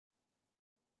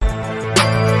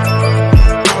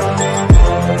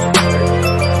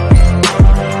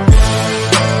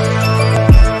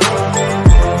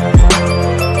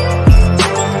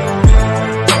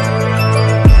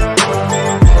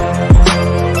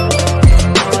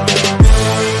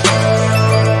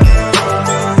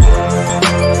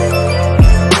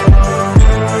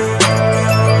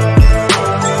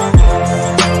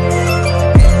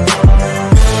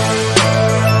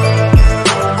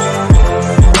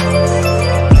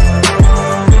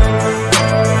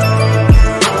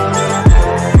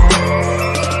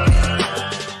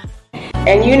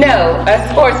And you know, us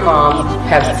sports moms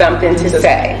have something to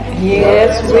say.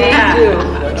 Yes, we do.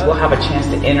 We'll have a chance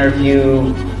to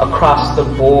interview across the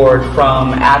board,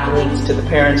 from athletes to the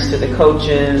parents to the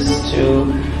coaches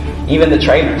to even the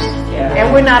trainers. Yeah.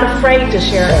 And we're not afraid to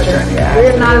share our journey.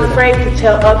 We're not afraid to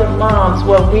tell other moms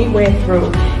what we went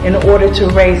through in order to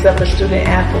raise up a student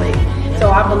athlete.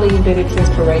 So I believe that it's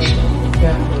inspirational.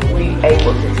 Yeah. We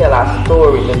able to tell our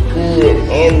story, the good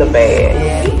and the bad.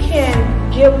 Yeah. We can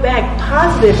give back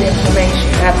positive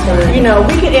information. Absolutely. You know,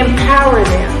 we can empower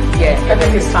them. Yes, I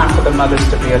think it's time for the mothers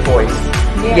to be a voice.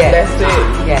 Yeah, that's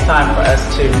it. It's time for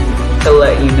us to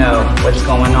let you know what's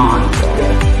going on.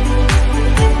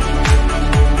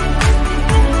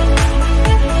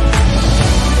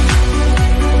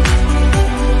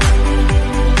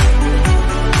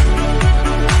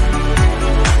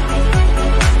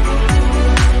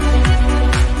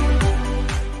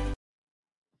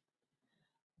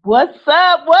 What's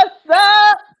up? What's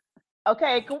up?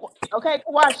 Okay,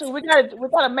 Kawasha, we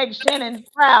gotta make Shannon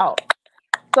proud.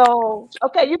 So,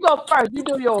 okay, you go first. You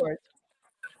do yours.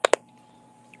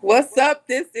 What's up?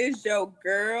 This is your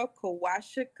girl,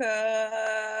 Kawashika.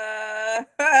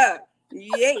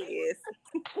 Yes.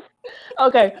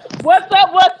 Okay, what's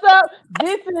up? What's up?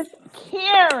 This is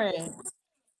Karen.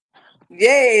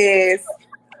 Yes.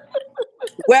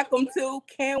 Welcome to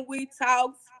Can We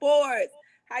Talk Sports?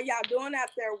 How y'all doing out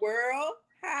there, world?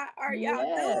 How are y'all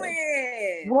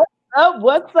doing? What's up?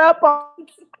 What's up?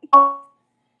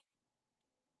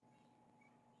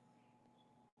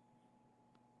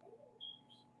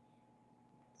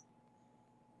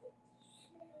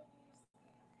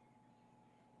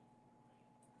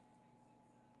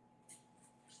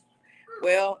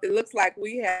 Well, it looks like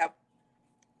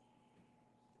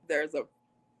there's a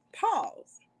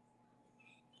pause.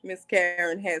 Miss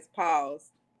Karen has paused.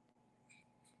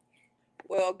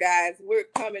 Well, guys, we're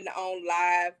coming on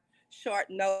live, short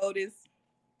notice,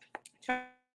 trying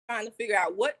to figure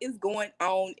out what is going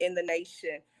on in the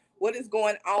nation, what is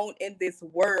going on in this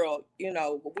world. You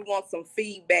know, we want some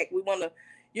feedback. We want to,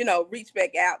 reach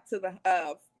back out to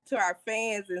to our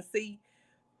fans and see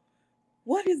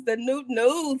what is the new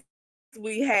news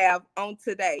we have on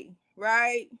today,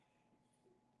 right?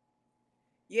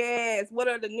 Yes, what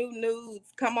are the new news?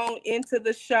 Come on into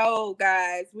the show,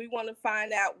 guys. We want to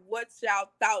find out what's y'all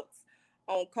thoughts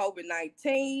on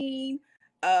COVID-19.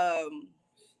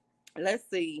 Let's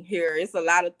see here. It's a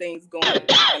lot of things going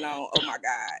on. Oh my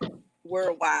God.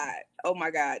 Worldwide. Oh my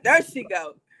God. There she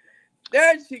go.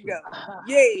 There she go.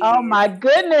 Yeah. Oh my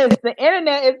goodness. The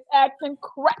internet is acting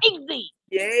crazy.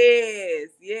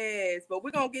 Yes. But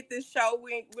we're gonna get this show.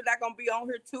 We're not gonna be on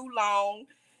here too long.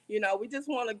 We just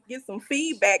want to get some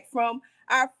feedback from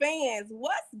our fans.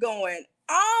 What's going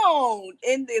on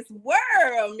in this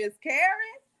world, Miss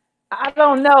Karen? I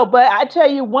don't know, but I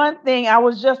tell you one thing. I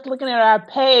was just looking at our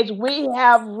page. We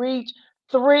have reached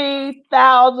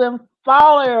 3,000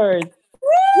 followers.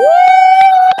 Woo!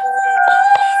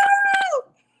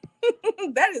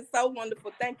 That is so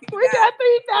wonderful. Thank you. We got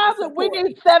 3,000. We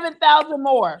need 7,000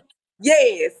 more.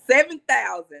 Yes,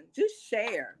 7,000. Just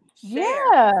share.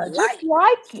 Yeah, just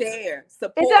like share,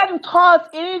 support. It doesn't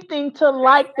cost anything to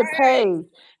like the page.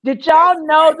 Did y'all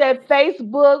know that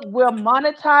Facebook will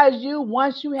monetize you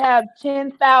once you have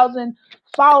 10,000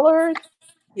 followers?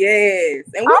 Yes,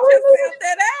 and we just found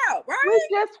that out,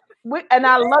 right? And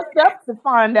I looked up to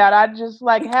find out. I just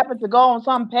happened to go on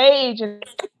some page and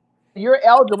you're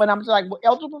eligible, and I'm just like, well,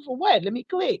 eligible for what? Let me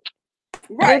click.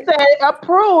 Right. It said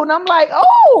approved, and I'm like,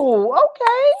 oh,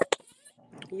 okay.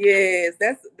 Yes,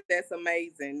 that's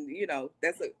amazing.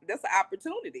 That's an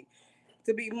opportunity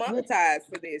to be monetized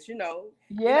for this.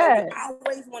 Yeah. I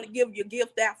always want to give your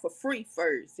gift out for free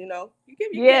first. You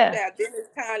give your gift out, then it's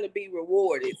time to be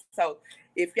rewarded. So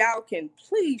if y'all can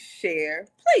please share.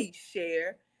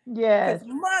 Yes.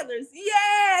 Mothers,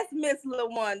 yes, Miss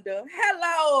LaWanda.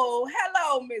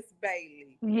 Hello, Miss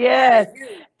Bailey. Yes.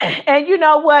 And you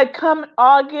know what? Come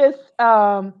August,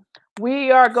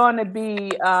 we are going to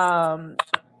be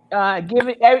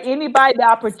giving anybody the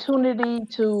opportunity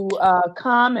to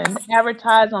come and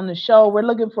advertise on the show. We're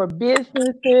looking for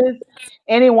businesses,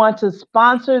 anyone to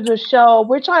sponsor the show.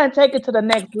 We're trying to take it to the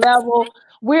next level.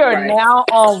 We are now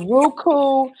on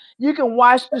Roku. You can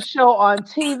watch the show on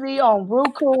TV on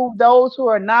Roku. Those who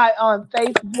are not on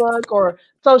Facebook or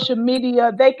social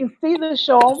media, they can see the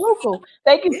show on Roku.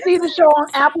 They can see the show on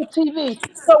Apple TV.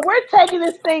 So we're taking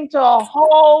this thing to a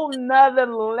whole nother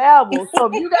level. So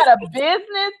if you got a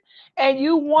business and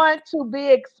you want to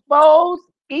be exposed,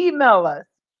 email us.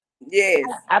 Yes.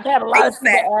 I've had a lot of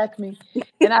people ask me,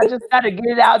 and I just got to get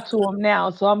it out to them now.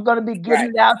 So I'm going to be getting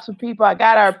Right. it out to people. I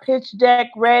got our pitch deck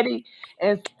ready,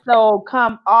 and so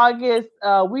come August,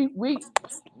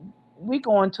 we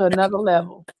going to another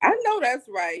level. I know that's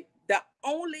right. The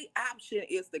only option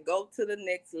is to go to the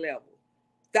next level.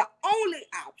 The only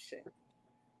option.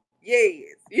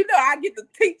 Yes. You know, I get to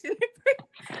teaching.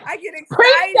 I get excited.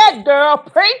 Preach that, girl.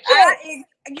 Preach it.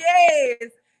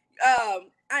 Yes.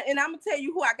 And I'm gonna tell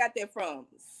you who I got that from.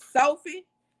 Sophie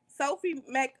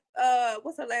Mac.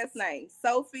 What's her last name?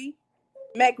 Sophie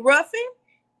McRuffin.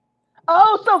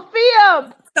 Oh,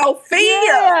 Sophia. Sophia.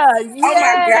 Yeah. Oh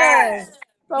my God.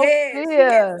 Sophia. Yes, she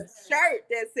has a shirt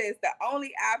that says the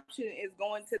only option is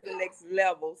going to the next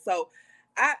level. So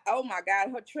oh my God,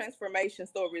 her transformation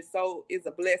story is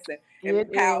a blessing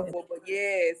and powerful. But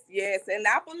yes, and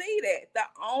I believe that the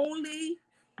only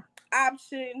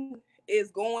option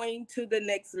is going to the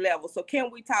next level. So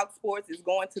Can We Talk Sports is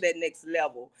going to that next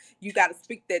level. You got to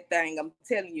speak that thing. I'm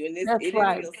telling you, and it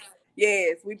right. is.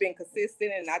 Yes, we've been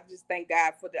consistent, and I just thank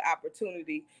God for the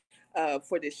opportunity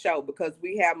for this show, because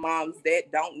we have moms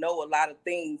that don't know a lot of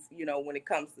things, you know, when it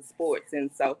comes to sports. And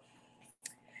so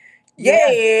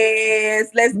yes,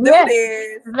 let's do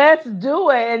this. Let's do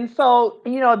it. And so,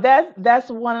 you know, that's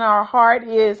what our heart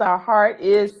is. Our heart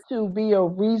is to be a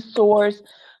resource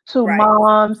to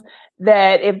moms,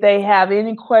 that if they have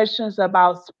any questions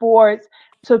about sports,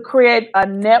 to create a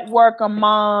network of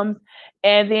moms,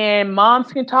 and then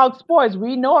moms can talk sports.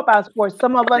 We know about sports.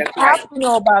 Some of us have to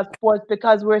know about sports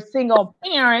because we're single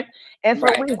parents, and so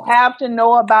we have to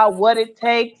know about what it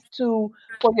takes for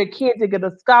your kids to get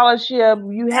a scholarship.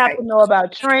 You have to know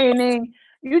about training.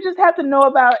 You just have to know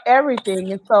about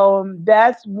everything. And so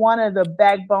that's one of the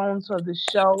backbones of the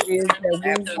show, is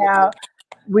that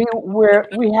we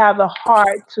have the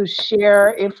heart to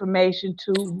share information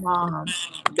to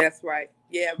moms. That's right.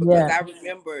 Yeah, because I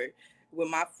remember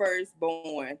when my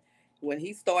firstborn, when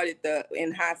he started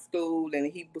in high school,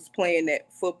 and he was playing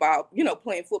that football,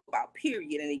 playing football,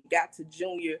 period, and he got to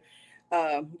junior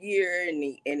year, and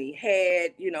he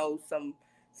had,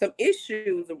 some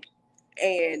issues.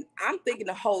 And I'm thinking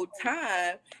the whole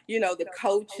time, the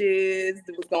coaches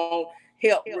that was going to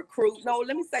help recruit. No,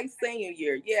 let me say senior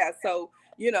year. Yeah. So,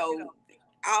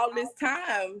 all this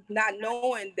time, not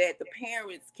knowing that the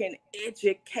parents can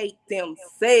educate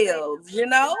themselves,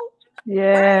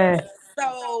 Yeah. Right?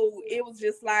 So it was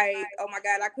just like, oh my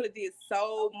God, I could have did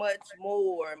so much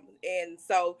more. And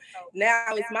so now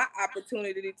it's my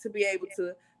opportunity to be able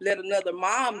to let another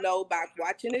mom know by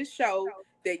watching this show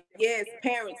that yes,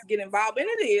 parents get involved. And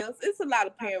it's a lot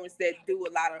of parents that do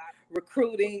a lot of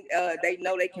recruiting. They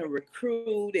know they can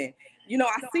recruit, and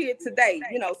I see it today,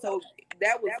 so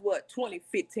that was what,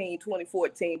 2015,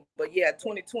 2014. But yeah,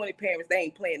 2020 parents, they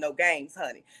ain't playing no games,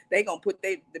 honey. They gonna put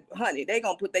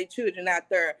their children out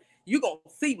there. You gonna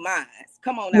see mine.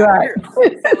 Come on out here.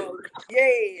 So,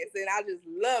 yes, and I just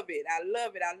love it. I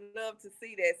love to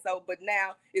see that. So, but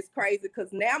now it's crazy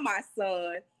because now my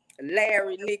son,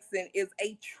 Larry Nixon, is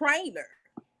a trainer.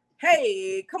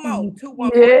 Hey, come on,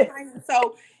 211 training.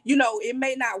 So, it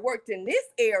may not worked in this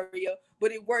area,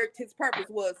 but it worked. His purpose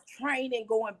was training,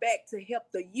 going back to help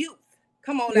the youth.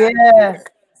 Come on out here.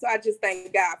 So I just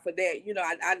thank God for that.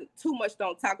 I too much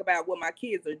don't talk about what my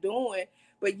kids are doing,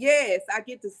 but yes, I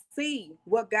get to see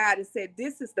what God has said.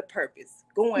 This is the purpose.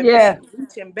 Going back,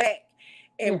 reaching back,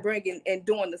 and bringing and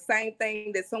doing the same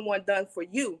thing that someone done for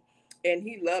you, and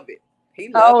he loved it.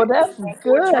 That's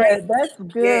good. That's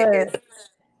good.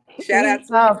 Shout out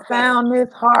to he found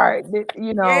his heart. Yes,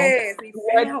 he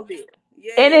found it.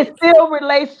 Yes. And it still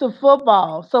relates to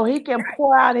football, so he can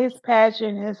pour out his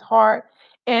passion, his heart,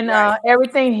 and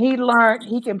everything he learned,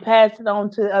 he can pass it on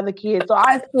to other kids. So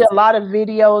I see a lot of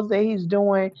videos that he's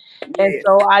doing, and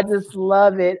so I just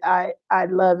love it. I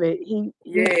love it. He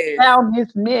found his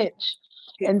niche.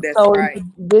 And so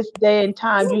this day and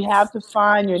time, you have to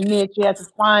find your niche. You have to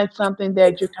find something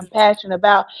that you're compassionate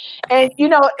about. And,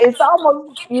 it's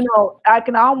almost, I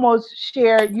can almost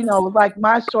share, like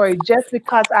my story. Just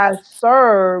because I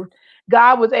served,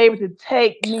 God was able to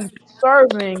take me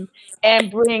serving and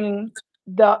bring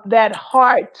that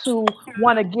heart to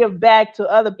want to give back to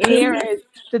other parents,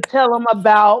 to tell them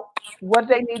about what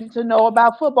they needed to know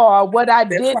about football, or what I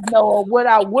didn't know, or what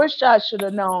I wish I should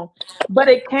have known. But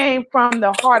it came from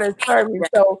the heart of serving.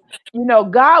 So,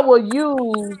 God will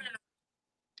use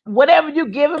whatever you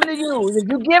give him to use. If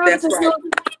you give him to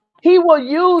use, he will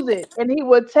use it, and he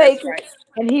will take it,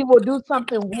 and he will do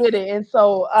something with it. And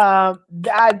so I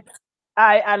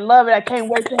love it. I can't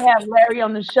wait to have Larry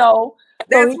on the show.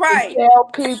 So he can tell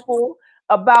people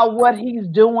about what he's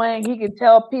doing. He can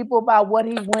tell people about what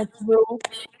he went through,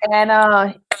 and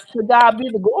to God be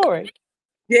the glory.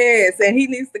 Yes, and he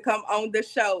needs to come on the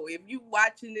show. If you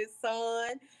watching this,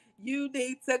 son, you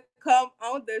need to come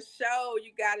on the show.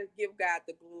 You got to give God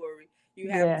the glory. You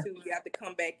have Yeah. to. You have to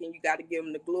come back and you got to give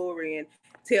him the glory and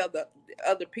tell the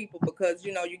other people, because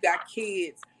you know you got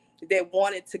kids that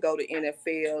wanted to go to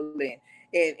NFL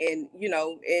and you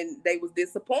know, and they was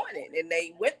disappointed and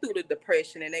they went through the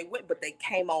depression and they went, but they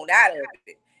came on out of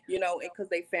it. You know, and because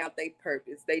they found their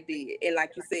purpose, they did. And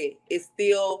like you said, it's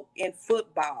still in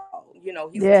football. You know,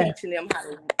 he's Yeah. teaching them how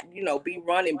to, you know, be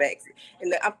running backs.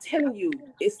 And I'm telling you,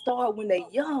 it started when they're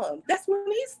young. That's when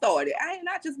he started. I ain't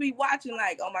not just be watching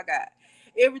like, oh my God,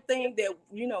 everything that,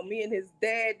 you know, me and his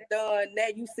dad done, now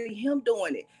you see him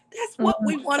doing it. That's what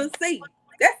we want to see.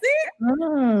 That's it.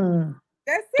 Mm,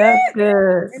 That's that's it.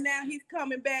 good. And now he's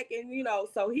coming back, and you know,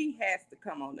 so he has to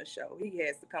come on the show. He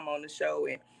has to come on the show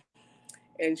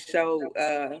and show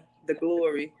the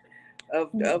glory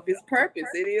of his purpose.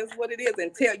 It is what it is,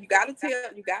 and you gotta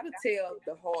tell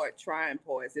the hard trying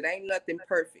parts. It ain't nothing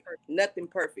perfect.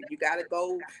 You gotta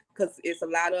go, because it's a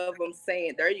lot of them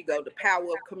saying, there you go, the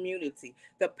power of community,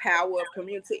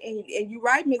 and you're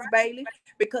right, Miss Bailey,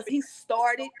 because he's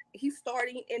starting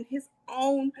in his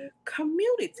own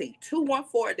community.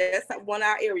 214, that's one of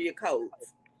our area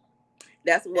codes.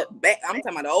 That's what I'm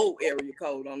talking about, the old area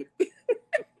code on the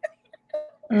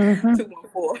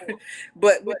 214.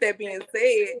 But with that being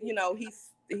said, you know, he's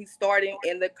starting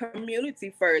in the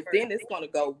community first. Then it's gonna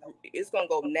go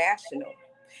national.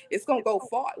 It's gonna go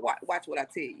far. Watch what I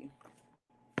tell you.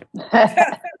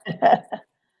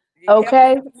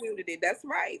 Okay. Community. That's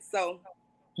right. So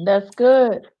That's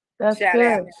good. That's shout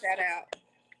good.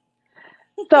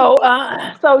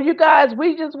 out. So you guys,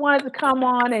 we just wanted to come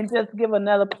on and just give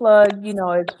another plug, you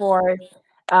know, as far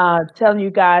as telling you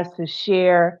guys to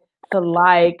share, to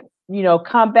like, you know,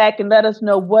 come back and let us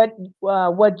know what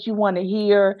you want to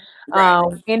hear,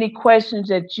 Right. any questions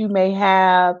that you may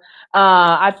have.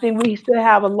 I think we still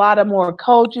have a lot of more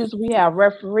coaches. We have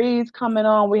referees coming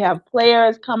on. We have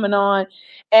players coming on,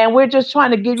 and we're just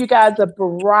trying to give you guys a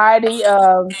variety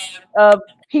of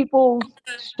people's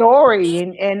story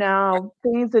and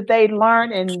things that they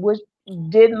learned and which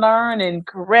didn't learn and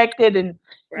corrected and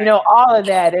you Right. know all of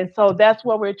that. And so that's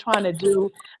what we're trying to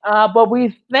do. But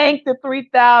we thank the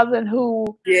 3,000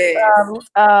 who Yes.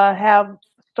 have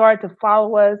started to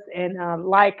follow us and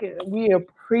like it. We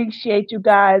appreciate you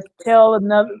guys. Tell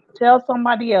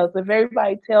somebody else. If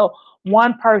everybody tell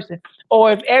one person,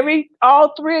 or if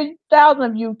all 3,000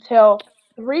 of you tell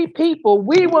 3 people,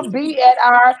 we will be at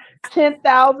our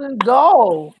 10,000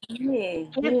 goal. It,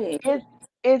 Mm-hmm.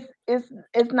 it,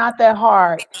 it's not that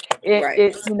hard. Right.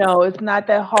 It's not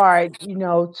that hard,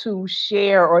 to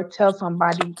share or tell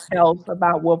somebody else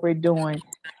about what we're doing.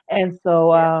 And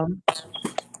so Yeah.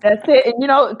 that's it. And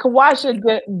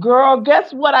Kawasha, girl,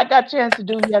 guess what I got a chance to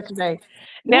do yesterday?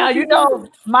 Now, What you do?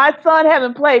 my son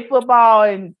haven't played football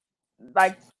in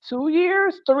like 2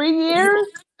 years, 3 years.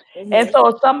 And Mm-hmm.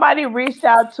 so somebody reached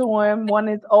out to him, one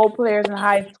of his old players in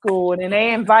high school, and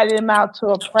they invited him out to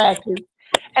a practice.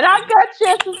 And I got a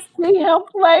chance to see him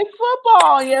play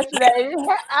football yesterday. And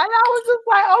I was just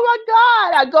like, oh my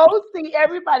God. I go see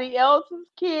everybody else's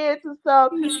kids and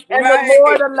stuff. And the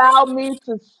Lord Right. allowed me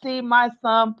to see my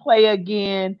son play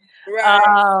again. Right.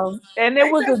 And it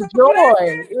Ain't was a that a joy.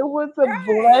 blessing? It was a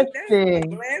Right. That's a blessing.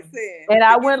 blessing And to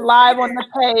I get went to see live on that.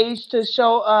 the page to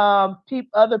show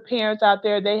other parents out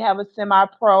there. They have a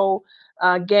semi-pro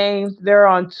games. They're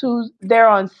on Tuesday. They're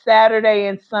on Saturday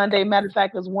and Sunday. Matter of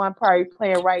fact, there's one probably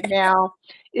playing right now.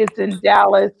 It's in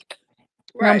Dallas.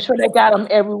 And I'm Right. sure they got them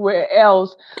everywhere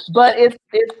else. But it's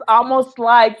almost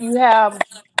like you have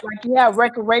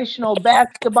recreational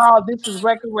basketball. This is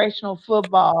recreational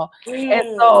football, and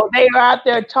Mm. so they are out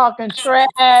there talking trash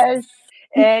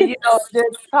and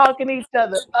just talking each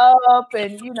other up,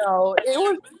 and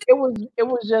it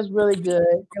was just really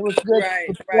good. It was good to Right.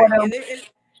 support Right. them. And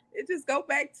it just go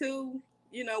back to,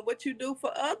 what you do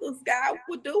for others, God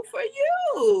would do for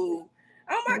you.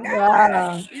 Oh my God.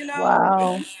 Wow, And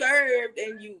wow. you served,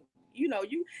 and you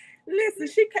listen,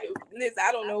 she came, listen,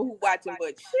 I don't know who watching,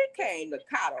 but she came to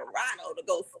Colorado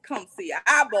to come see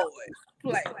our boys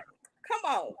play. Come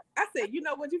on. I said, you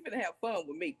know what? You finna have fun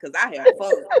with me, because I have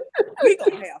fun. We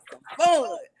gonna have some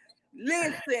fun.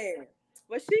 Listen.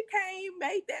 But she came,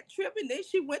 made that trip, and then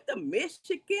she went to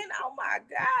Michigan. Oh my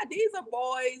God, these are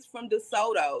boys from DeSoto.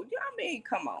 You know what I mean?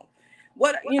 Come on.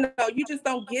 You just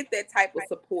don't get that type of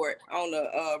support on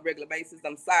a regular basis.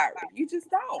 I'm sorry. You just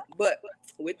don't. But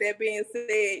with that being said,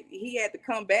 he had to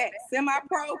come back.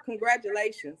 Semi-pro,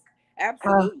 congratulations. Uh,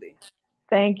 Absolutely.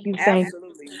 Thank you.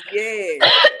 Absolutely. Yeah.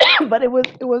 But it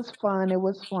was fun. It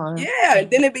was fun. Yeah. And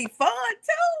then it'd be fun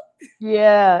too.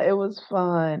 Yeah, it was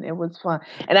fun. It was fun.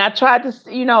 And I tried to,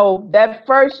 that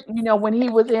first, when he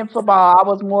was in football, I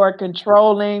was more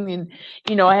controlling and,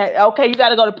 I had, okay, you got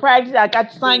to go to practice. I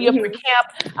got to sign you up for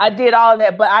camp. I did all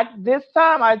that. But this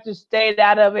time I just stayed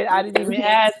out of it. I didn't even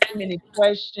ask him any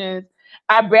questions.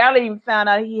 I barely even found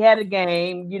out he had a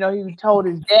game. He told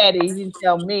his daddy, he didn't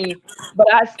tell me. But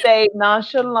I stayed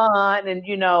nonchalant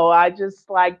and, I just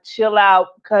like chill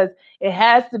out because it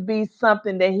has to be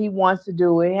something that he wants to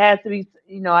do. It has to be,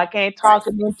 I can't talk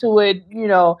him into it.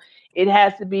 It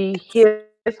has to be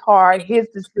his heart, his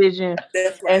decision.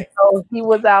 That's And right. so he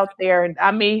was out there. And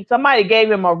I mean, somebody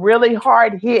gave him a really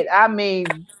hard hit. I mean,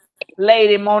 laid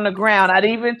him on the ground. I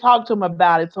didn't even talk to him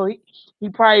about it. So he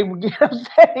probably would get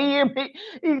upset.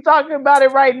 He's talking about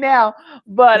it right now.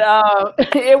 But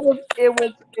it was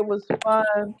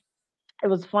fun. It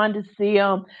was fun to see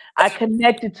him. I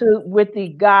connected with the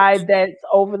guy that's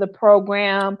over the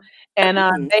program, and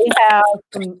they have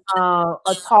some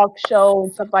a talk show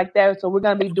and stuff like that. So we're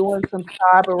gonna be doing some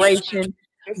collaboration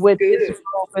That's with this good.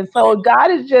 group. And so God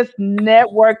is just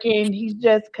networking. He's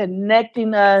just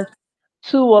connecting us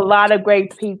to a lot of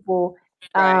great people.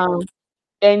 Right.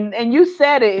 And you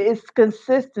said it's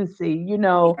consistency.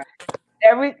 Right.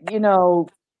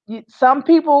 Some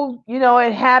people,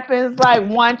 it happens like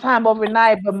one time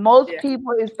overnight, but most Yeah.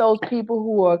 people, it's those people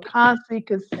who are constantly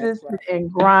That's consistent right.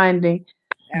 and grinding.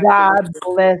 God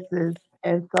Absolutely. blesses.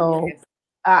 And so Yes.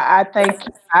 I think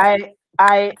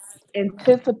I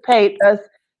anticipate us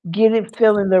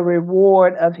feeling the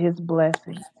reward of his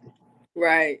blessing.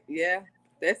 Right. Yeah.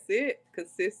 That's it.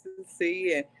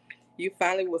 Consistency, and you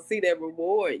finally will see that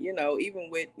reward. Even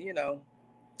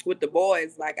with the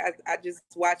boys, like I just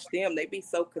watch them. They be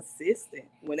so consistent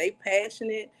when they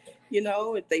passionate.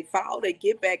 If they fall, they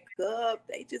get back up.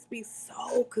 They just be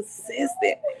so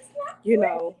consistent. You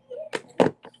know.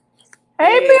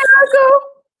 Hey, Yeah. Miracle,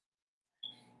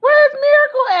 where's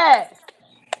Miracle at?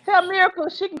 Tell Miracle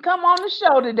she can come on the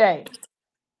show today.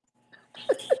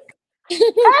 Hey,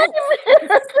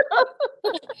 Miracle.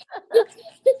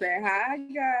 Say hi,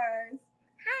 guys.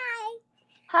 Hi,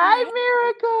 Hi,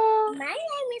 Miracle. my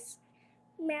name is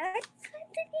Miracle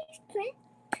Denise.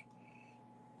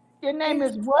 Your name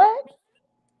is what?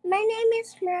 My name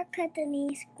is Miracle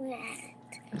Denise Grant.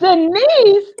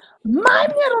 Denise? My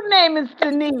middle name is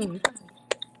Denise.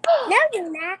 No,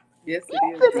 you're not. Yes, Yes,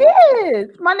 it is. it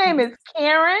is. My name is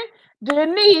Karen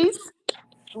Denise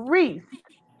Reese.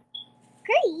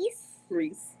 Grace.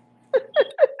 Reese.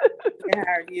 How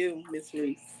are you, Miss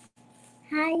Reese?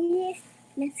 Hi,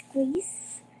 Miss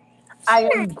Grace. I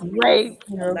am great,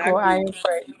 Miracle. I am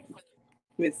great.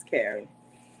 Miss Karen.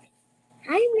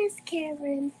 Hi, Miss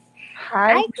Karen.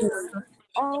 Hi, I Miracle.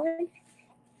 on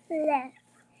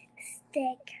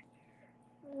lipstick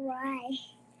right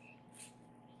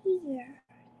here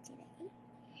today.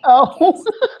 Oh.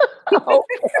 Oh.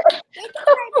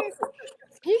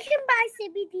 You can buy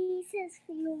CBDs if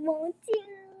you want to.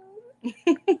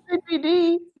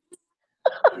 CBD.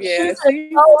 Yeah,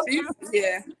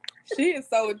 she is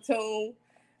so in tune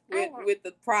with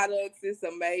the products. It's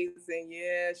amazing.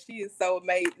 Yeah, she is so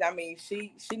amazing. I mean,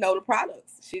 she know the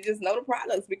products. She just know the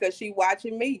products because she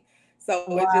watching me. So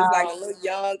it's just like a little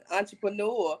young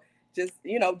entrepreneur, just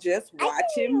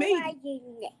watching me.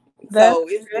 So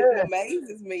it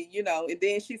amazes me, and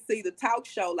then she see the talk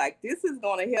show, like this is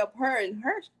gonna help her in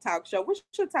her talk show. What's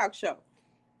your talk show?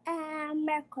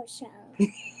 Miracle Show.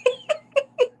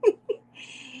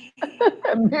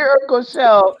 Miracle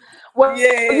Show. Well,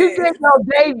 you get your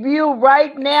debut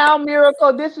right now,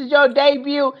 Miracle. This is your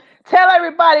debut. Tell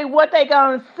everybody what they're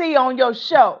gonna see on your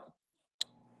show.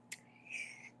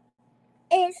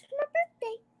 It's my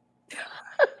birthday.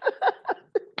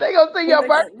 They gonna see your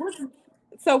birthday.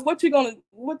 So what you gonna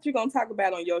talk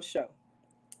about on your show?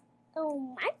 Oh,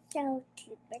 my show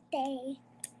is birthday.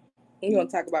 You gonna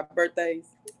talk about birthdays?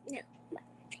 No.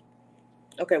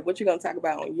 Okay, what you gonna talk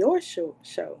about on your show?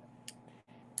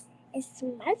 It's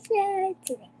my show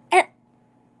today. Where's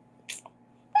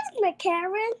my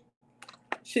Karen?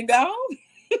 She gone?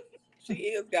 She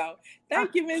is gone.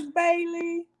 Thank you, Miss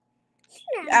Bailey.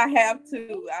 I have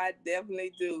to. I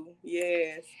definitely do.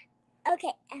 Yes.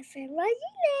 Okay, after what's your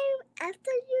name?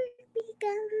 After you be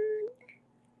gone.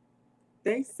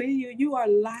 They see you. You are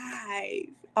live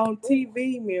on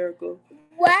TV, Miracle.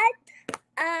 What?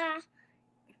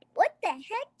 What the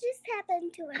heck just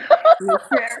happened to her?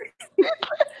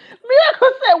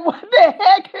 Miracle said, "What the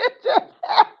heck just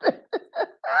happened?"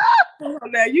 Come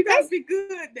on now, you guys be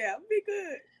good now. Be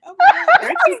good. Oh What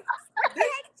the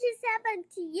heck just happened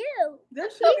to you? That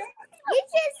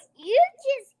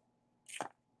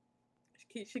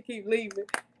She keep leaving.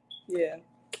 Yeah.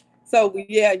 So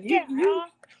yeah, you.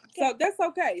 So that's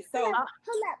okay. So Hold up,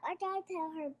 I gotta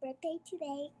tell her birthday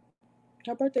today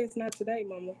her birthday's not today,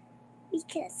 Mama.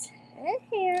 because her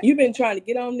hair. You've been trying to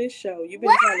get on this show. You've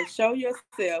been trying to show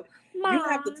yourself. Mom. You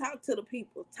have to talk to the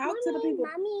people. Talk to the people.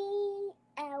 Mommy,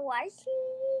 why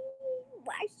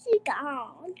she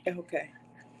gone? Okay.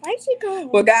 Why she gone?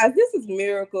 Well, guys, this is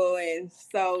Miracle, and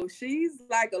so she's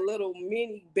like a little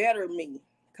mini better me.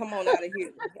 Come on out of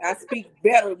here. I speak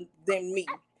better than me,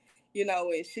 you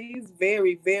know, and she's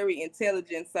very, very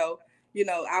intelligent. So, you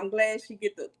know, I'm glad she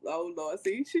get the, oh, Lord,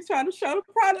 see, she's trying to show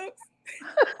the products.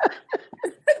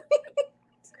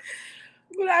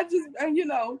 But I just, you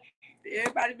know,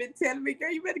 everybody been telling me,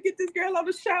 girl, you better get this girl on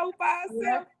the show by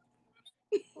herself.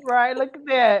 Right, look at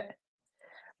that.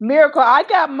 Miracle, I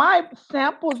got my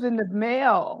samples in the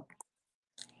mail.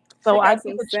 So I get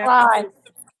to try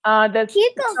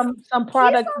some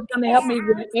products that's going to help me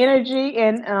with energy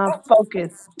and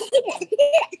focus.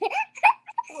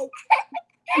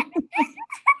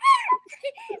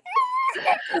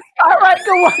 All right,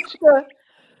 go watch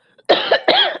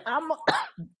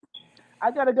I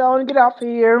got to go and get off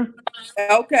here.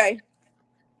 Okay.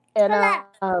 And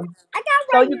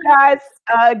so you guys,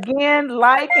 again,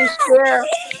 like and share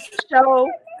the show.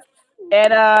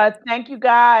 And thank you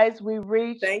guys. We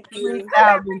reached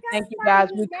 3,000. Thank you guys.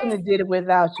 We couldn't have did it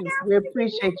without you. We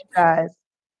appreciate you guys.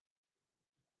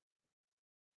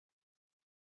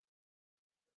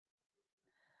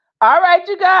 All right,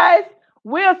 you guys.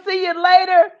 We'll see you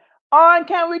later on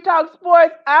Can We Talk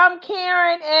Sports. I'm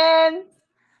Karen and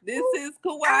this is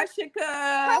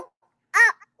Kawashika.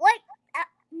 Wait a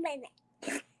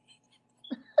minute.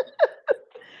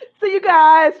 See you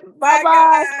guys.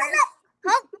 Bye-bye.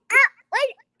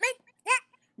 Wait.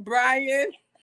 Brian.